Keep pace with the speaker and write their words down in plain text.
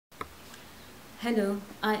Hello,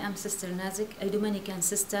 I am Sister Nazek, a Dominican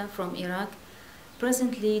sister from Iraq,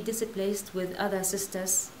 presently displaced with other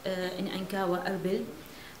sisters in Ankawa, Erbil,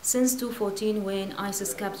 since 2014 when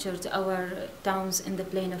ISIS captured our towns in the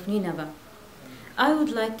plain of Nineveh. I would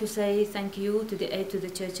like to say thank you to the Aid to the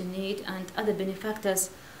Church in Need and other benefactors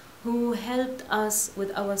who helped us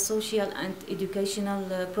with our social and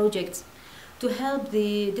educational projects to help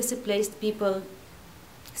the displaced people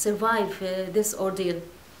survive this ordeal.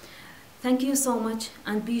 Thank you so much,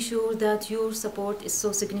 and be sure that your support is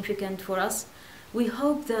so significant for us. We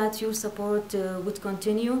hope that your support would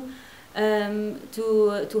continue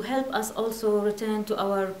to help us also return to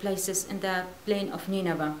our places in the plain of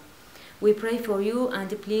Nineveh. We pray for you, and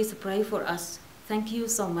please pray for us. Thank you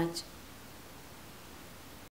so much.